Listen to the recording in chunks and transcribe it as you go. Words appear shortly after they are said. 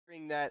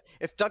That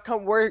if Duck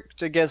Hunt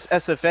worked against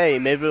SFA,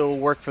 maybe it'll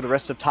work for the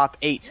rest of top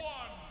 8.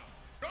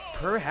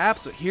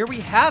 Perhaps. So here we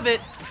have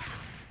it.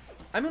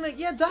 I mean, like,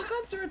 yeah, Duck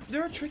Hunts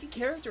they're a tricky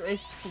character. A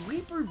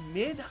sleeper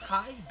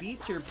mid-high B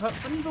tier.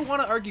 Some people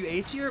want to argue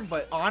A tier,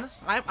 but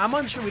honestly, I'm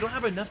unsure. We don't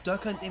have enough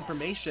Duck Hunt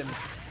information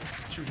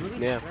to really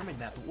determine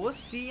that. But we'll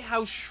see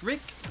how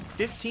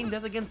SHRick15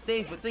 does against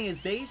Daige. But the thing is,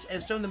 Daige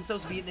has shown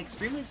themselves to be an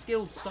extremely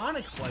skilled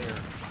Sonic player.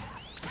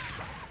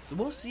 So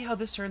we'll see how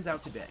this turns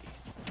out today.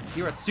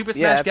 Here at Super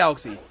Smash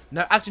Galaxy.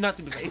 No, actually not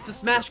Super Smash. It's a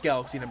Smash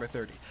Galaxy number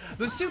 30.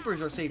 The Supers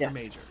are safer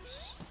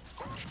majors.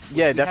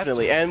 Yeah,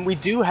 definitely. And we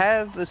do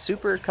have a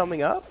Super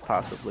coming up,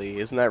 possibly.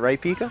 Isn't that right,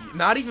 Pika?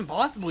 Not even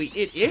possibly.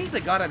 It is.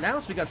 It got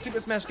announced. We got Super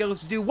Smash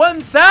Galaxy to do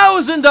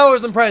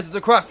 $1,000 in prizes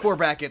across 4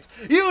 brackets.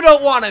 You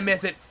don't want to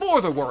miss it for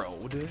the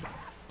world.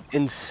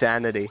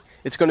 Insanity.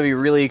 It's going to be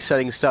really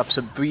exciting stuff,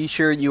 so be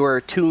sure you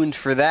are tuned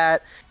for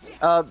that.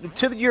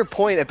 To your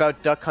point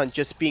about Duck Hunt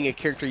just being a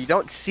character you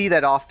don't see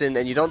that often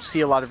and you don't see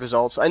a lot of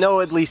results. I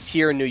know at least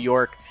here in New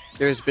York,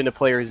 there's been a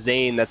player,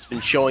 Zane, that's been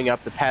showing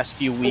up the past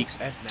few weeks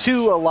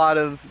to a lot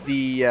of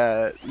the,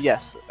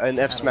 an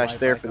F smash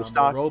there for the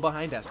stock. Roll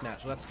behind S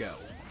smash, let's go.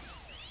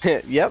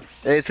 Yep,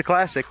 it's a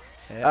classic.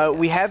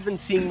 We have been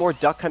seeing more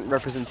Duck Hunt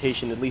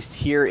representation, at least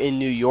here in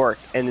New York,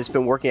 and it's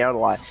been working out a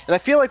lot. And I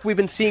feel like we've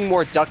been seeing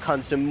more Duck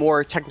Hunts and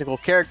more technical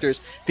characters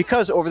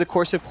because over the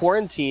course of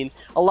quarantine,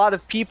 a lot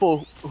of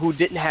people who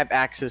didn't have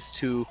access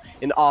to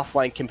an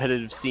offline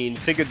competitive scene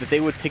figured that they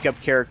would pick up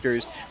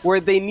characters where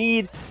they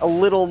need a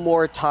little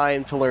more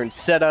time to learn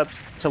setups,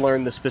 to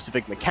learn the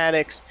specific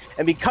mechanics,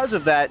 and because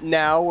of that,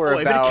 now we're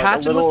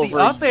about a little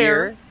over a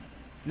year.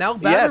 Now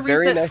battle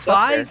reset nice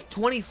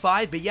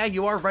 5:25, but yeah,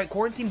 you are right.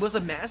 Quarantine was a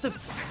massive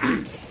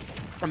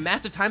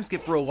time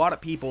skip for a lot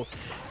of people.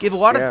 Gave a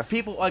lot of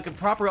people like a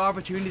proper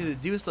opportunity to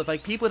do stuff.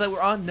 Like people that were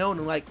unknown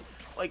and like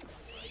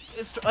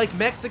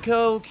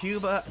Mexico,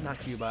 Cuba, not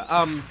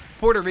Cuba,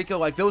 Puerto Rico,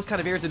 like those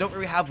kind of areas that don't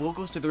really have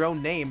locals to their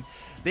own name.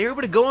 They were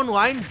able to go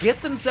online,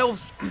 get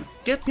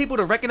people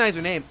to recognize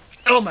their name.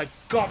 Oh my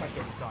god, my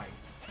throat is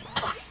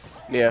dying.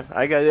 Yeah,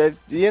 I got it.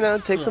 You know,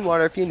 take some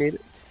water if you need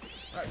it.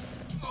 Alright,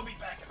 I'll be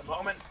back in a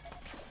moment.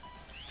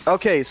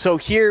 Okay, so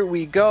here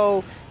we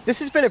go. This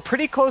has been a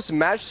pretty close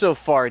match so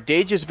far.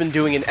 Daige has been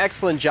doing an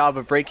excellent job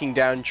of breaking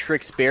down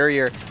SHRick's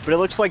barrier, but it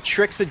looks like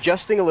SHRick's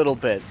adjusting a little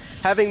bit,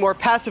 having more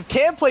passive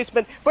cam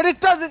placement, but it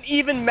doesn't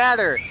even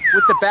matter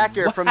with the back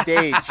air from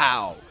Daige.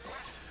 Wow.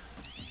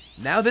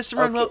 Now this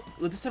time around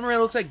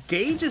looks like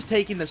Daige is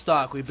taking the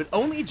stock lead, but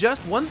only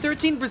just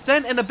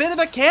 113% and a bit of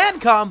a can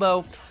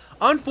combo.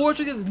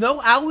 Unfortunately, there's no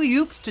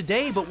alley-oops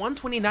today, but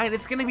 129,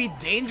 it's going to be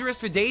dangerous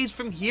for Daige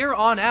from here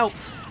on out.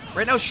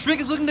 Right now, SHRick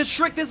is looking to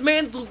SHRick this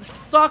man's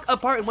stock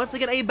apart, and once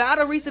again, a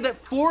battle reset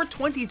at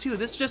 422.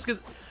 This just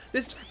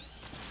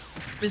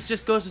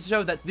goes to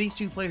show that these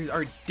two players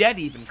are dead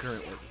even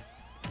currently.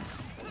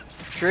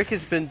 SHRick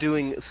has been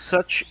doing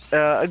such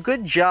a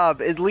good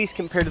job, at least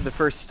compared to the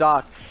first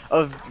stock,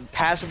 of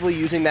passively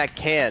using that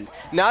can.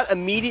 Not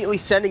immediately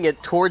sending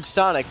it towards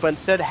Sonic, but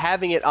instead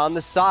having it on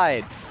the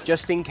side,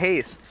 just in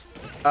case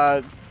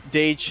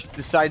Daige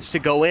decides to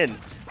go in.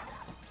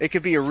 It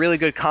could be a really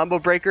good combo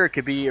breaker. It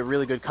could be a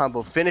really good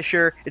combo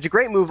finisher. It's a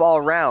great move all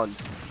around.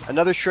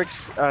 Another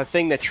SHRick's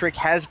thing that SHRick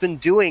has been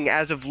doing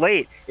as of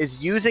late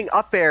is using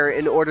up air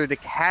in order to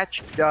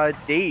catch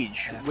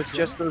Daige with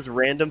just those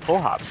random full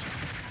hops.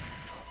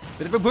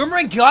 Bit of a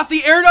boomerang, got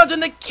the air dodge on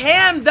the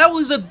can. That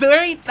was a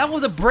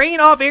brain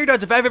off air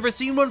dodge if I've ever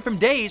seen one from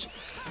Daige.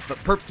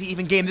 But perfectly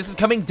even game. This is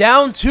coming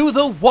down to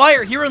the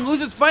wire here in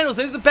Losers Finals.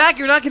 There's the back.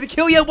 You're not going to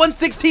kill you at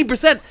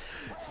 116%.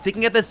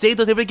 Sticking at the stage,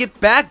 was able to get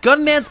back.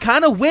 Gunman's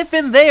kind of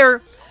whiffing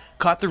there.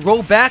 Caught the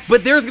roll back,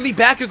 but there's going to be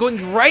backer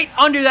going right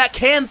under that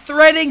can,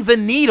 threading the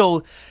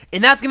needle.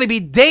 And that's going to be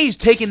Daige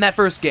taking that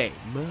first game.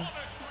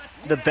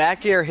 The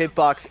back air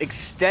hitbox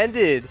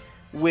extended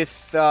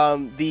with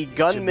the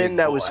gunman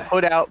that was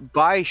put out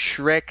by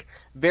SHRick.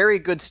 Very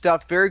good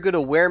stuff. Very good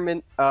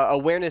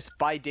awareness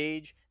by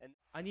Daige.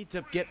 I need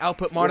to get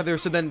output monitor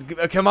so then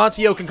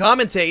Kamatio can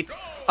commentate.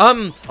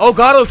 Oh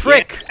god, oh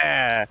frick.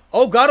 Yeah.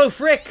 Oh god, oh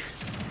frick.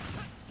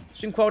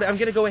 Stream quality, I'm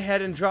gonna go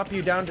ahead and drop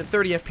you down to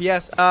 30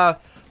 FPS.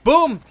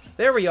 Boom!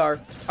 There we are.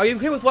 Are you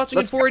okay with watching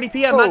in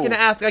 480p? I'm not gonna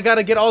ask. I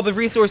gotta get all the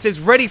resources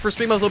ready for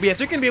StreamOS OBS.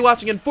 You're gonna be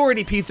watching in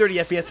 480p, 30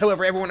 FPS.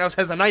 However, everyone else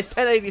has a nice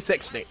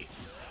 1080-60.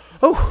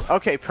 Oh.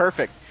 Okay,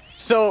 perfect.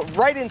 So,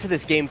 right into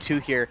this game 2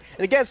 here.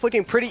 And again, it's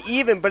looking pretty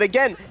even, but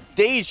again,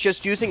 Daige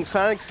just using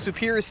Sonic's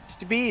superior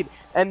speed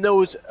and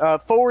those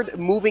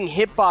forward-moving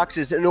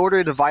hitboxes in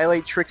order to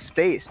violate SHRick's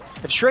space.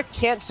 If SHRick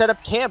can't set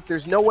up camp,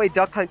 there's no way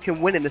Duck Hunt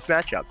can win in this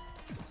matchup.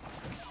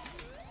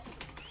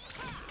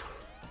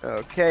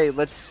 Okay,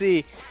 let's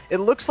see. It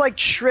looks like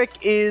SHRick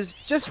is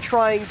just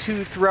trying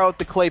to throw out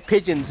the clay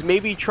pigeons,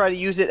 maybe try to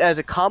use it as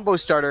a combo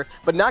starter,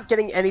 but not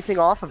getting anything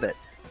off of it.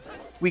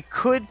 We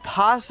could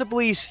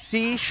possibly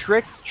see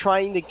SHRick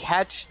trying to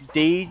catch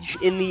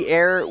Daige in the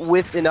air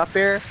with an up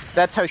air.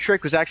 That's how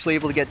SHRick was actually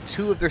able to get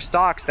 2 of their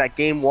stocks that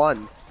game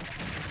 1.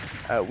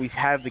 We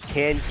have the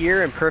can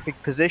here in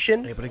perfect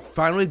position. Able to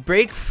finally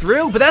break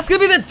through, but that's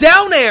going to be the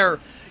down air!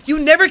 You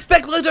never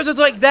expect ledge dodges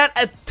like that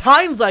at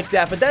times like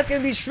that, but that's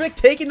going to be SHRick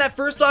taking that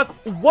first stock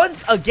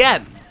once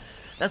again.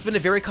 That's been a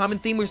very common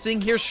theme we're seeing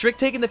here. SHRick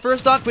taking the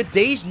first stock, but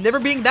Daige never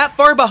being that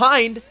far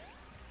behind.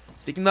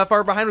 Speaking of that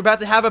far behind, we're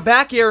about to have a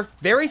back air.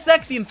 Very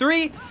sexy in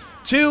 3,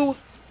 2,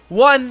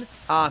 1.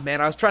 Ah,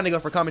 man, I was trying to go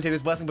for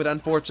commentator's blessing, but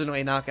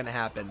unfortunately not going to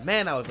happen.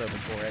 Man, I was hoping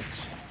for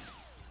it.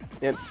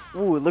 And,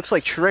 ooh, it looks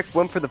like SHRick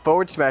went for the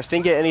forward smash,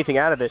 didn't get anything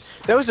out of it.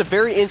 That was a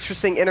very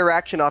interesting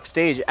interaction off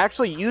stage,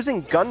 actually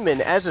using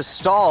Gunman as a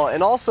stall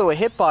and also a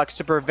hitbox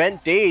to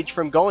prevent Daige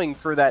from going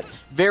for that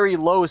very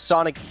low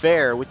Sonic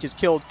Fair, which has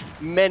killed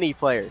many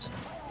players.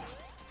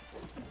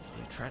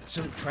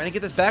 Trying to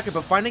get this back up,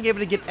 but finally able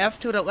to get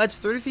F2 at ledge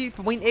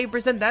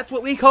 33.8%. That's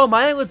what we call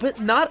mileage, but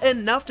not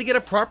enough to get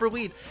a proper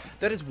lead.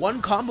 That is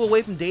one combo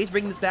away from Daige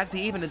bringing this back to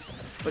even.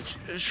 But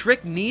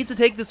SHRick needs to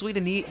take this lead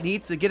and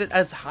needs to get it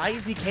as high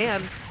as he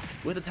can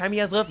with the time he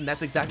has left, and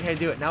that's exactly how you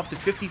do it. Now up to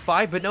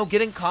 55, but no,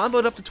 getting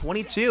comboed up to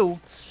 22.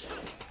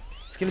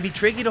 It's going to be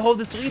tricky to hold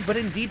this lead, but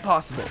indeed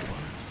possible.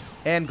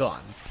 And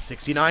gone.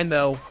 69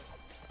 though.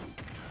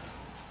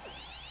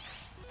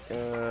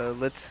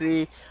 Let's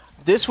see.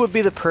 This would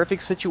be the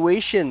perfect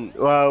situation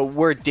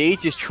where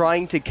Daige is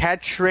trying to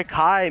catch SHRick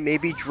high,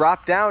 maybe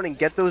drop down and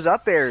get those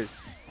up airs.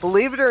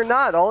 Believe it or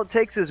not, all it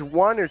takes is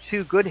 1 or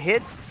 2 good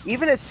hits.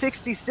 Even at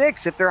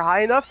 66, if they're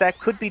high enough, that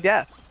could be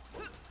death.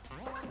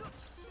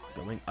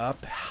 Going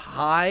up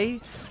high,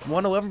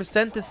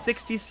 111% to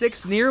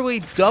 66,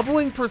 nearly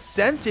doubling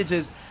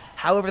percentages.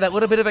 However, that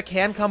little bit of a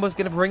can combo is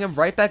going to bring him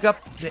right back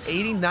up to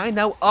 89.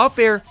 Now up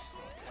air.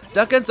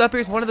 Duck Hunt's up air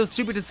is one of those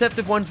super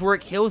deceptive ones where it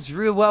kills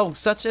real well,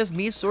 such as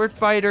me, Sword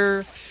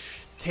Fighter,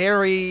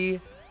 Terry,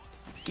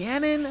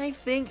 Ganon, I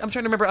think. I'm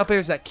trying to remember up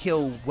airs that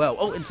kill well.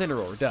 Oh,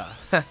 Incineroar,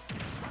 duh.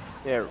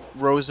 Yeah,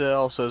 Rosa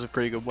also is a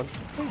pretty good one.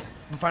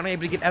 I'm finally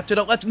able to get F to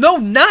the left. No,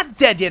 not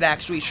dead yet,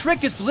 actually.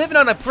 SHRick just living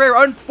on a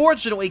prayer,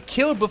 unfortunately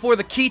killed before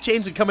the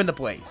keychains would come into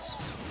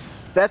place.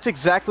 That's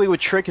exactly what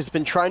SHRick has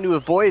been trying to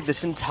avoid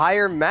this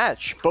entire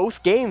match,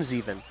 both games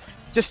even.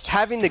 Just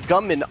having the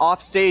gunman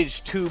off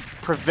stage to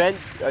prevent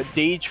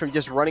Daige from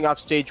just running off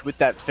stage with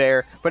that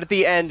fair, but at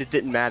the end it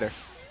didn't matter.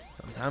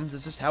 Sometimes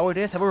this is how it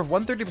is. However,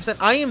 130%.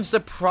 I am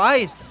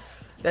surprised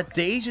that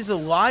Daige is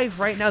alive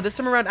right now. This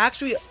time around,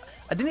 actually,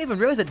 I didn't even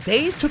realize that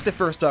Daige took the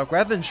first stock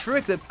rather than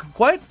SHRick.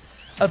 Quite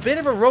a bit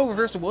of a role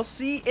reversal. We'll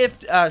see if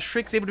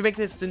SHRick's able to make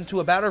this into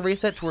a battle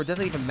reset to where it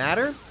doesn't even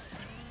matter.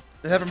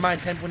 Never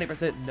mind,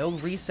 10.8%. No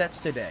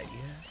resets today.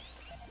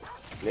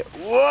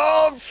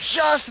 Whoa,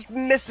 just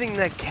missing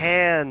the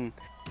can.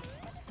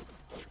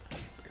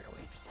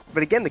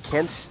 But again, the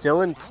can's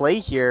still in play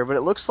here, but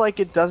it looks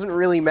like it doesn't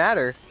really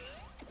matter.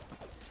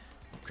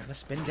 Gonna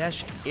spin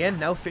dash in,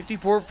 now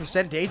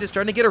 54%. Daige is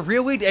starting to get a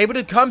real lead, able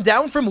to come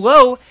down from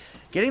low.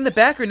 Getting the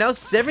backer, now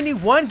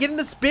 71, getting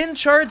the spin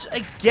charge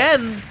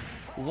again.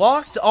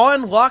 Locked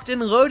on, locked and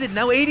loaded,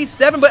 now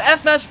 87, but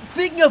S-Smash,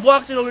 speaking of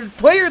locked and loaded,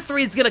 player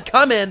 3 is gonna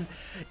come in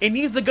and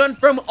use the gun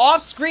from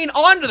off-screen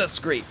onto the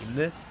screen.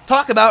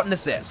 Talk about an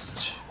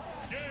assist.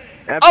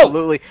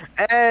 Absolutely.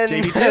 Oh! And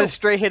JB2. a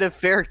straight hit of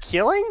fair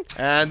killing?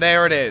 And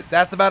there it is.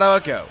 That's about how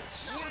it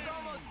goes.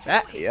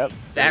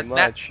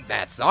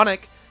 That's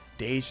Sonic.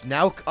 Daige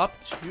now up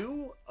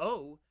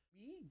 2-0.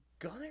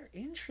 Gunner,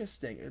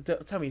 interesting.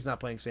 Tell me he's not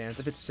playing Sans.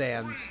 If it's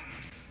Sans,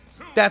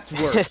 that's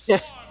worse.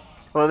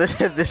 Well,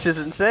 this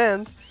isn't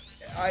Sans.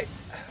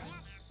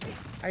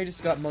 I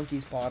just got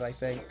Monkey's Pod, I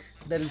think.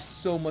 That is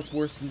so much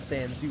worse than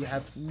Sans. You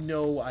have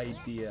no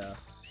idea.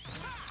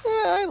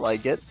 Yeah, I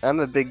like it. I'm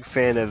a big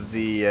fan of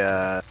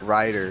the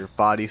rider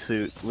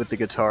bodysuit with the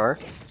guitar.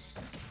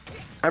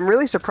 I'm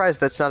really surprised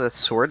that's not a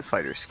sword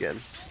fighter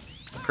skin,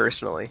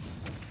 personally.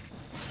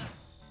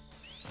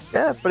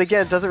 Yeah, but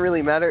again, it doesn't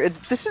really matter.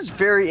 This is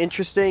very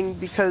interesting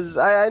because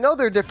I know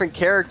they're different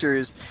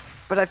characters,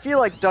 but I feel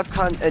like Duck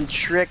Hunt and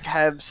SHRick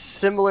have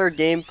similar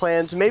game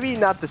plans. Maybe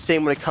not the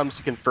same when it comes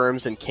to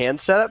confirms and can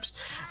setups,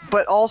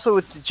 but also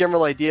with the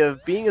general idea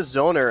of being a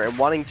zoner and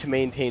wanting to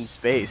maintain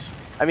space.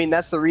 I mean,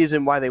 that's the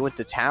reason why they went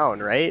to town,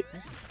 right?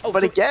 Oh,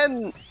 but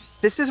again,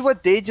 this is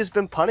what Daige has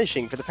been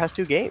punishing for the past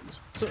 2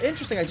 games. So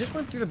interesting, I just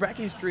went through the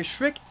bracket history.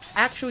 SHRick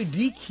actually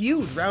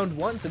DQ'd round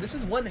 1, so this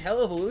is one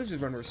hell of a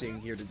losers run we're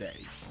seeing here today.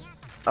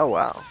 Oh,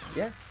 wow.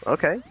 Yeah.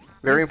 Okay.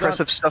 Very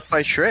impressive stuff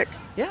by SHRick.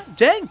 Yeah,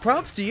 dang,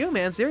 props to you,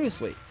 man,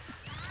 seriously.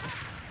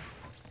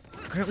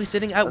 Currently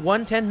sitting at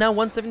 110, now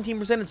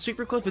 117%. It's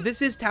super close, but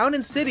this is Town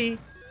and City.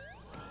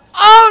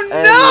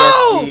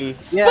 Oh, no!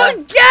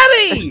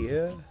 Spaghetti!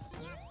 Yeah.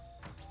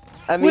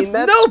 I mean,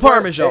 with no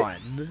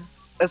Parmesan.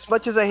 As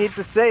much as I hate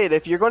to say it,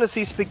 if you're going to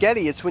see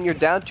spaghetti, it's when you're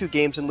down 2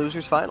 games in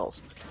losers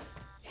finals.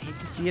 Hate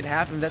to see it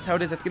happen. That's how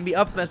it is. That's going to be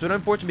up smash, but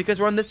unfortunately,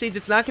 because we're on this stage,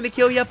 it's not going to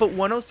kill yet, but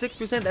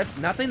 106%, that's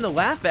nothing to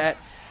laugh at.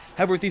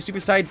 However, with these super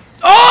side...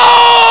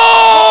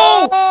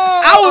 Oh!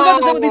 I was about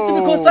to say with these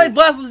super cool side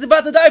blast was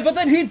about to die, but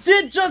then he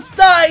did just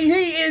die. He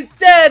is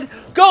dead.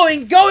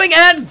 Going,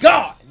 and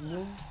gone.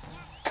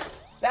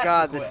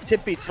 God, the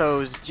tippy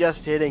toes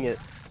just hitting it.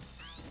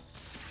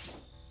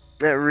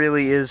 That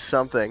really is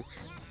something.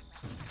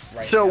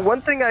 Right So now.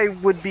 one thing I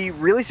would be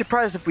really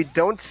surprised if we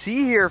don't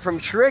see here from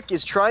SHRick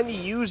is trying to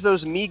use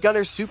those Mii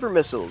Gunner super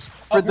missiles.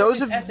 For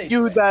those of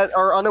you that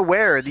are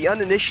unaware, the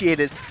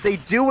uninitiated, they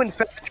do in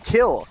fact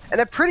kill,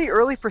 and at pretty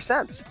early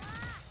percents.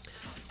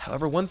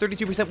 However,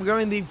 132%, we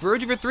are on the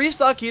verge of a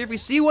 3-stock here. If we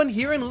see one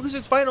here in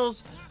Losers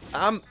Finals,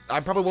 I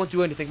probably won't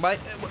do anything. But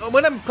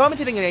when I'm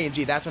commentating on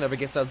AMG, that's whenever it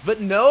gets subs.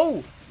 But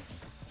no!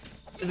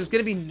 There's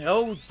going to be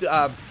no,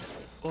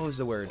 what was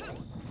the word?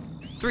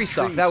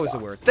 3-stock, that was the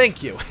word.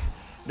 Thank you.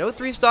 No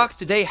 3-stocks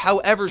today,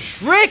 however,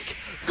 SHRick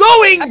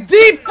going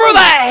deep for the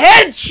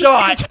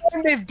headshot!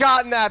 They've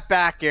gotten that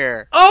back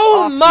air.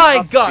 Oh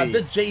my god,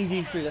 the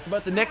JV3, that's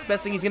about the next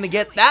best thing he's gonna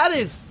get. That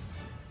is...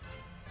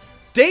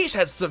 Daige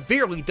has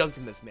severely dunked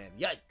in this, man.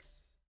 Yikes.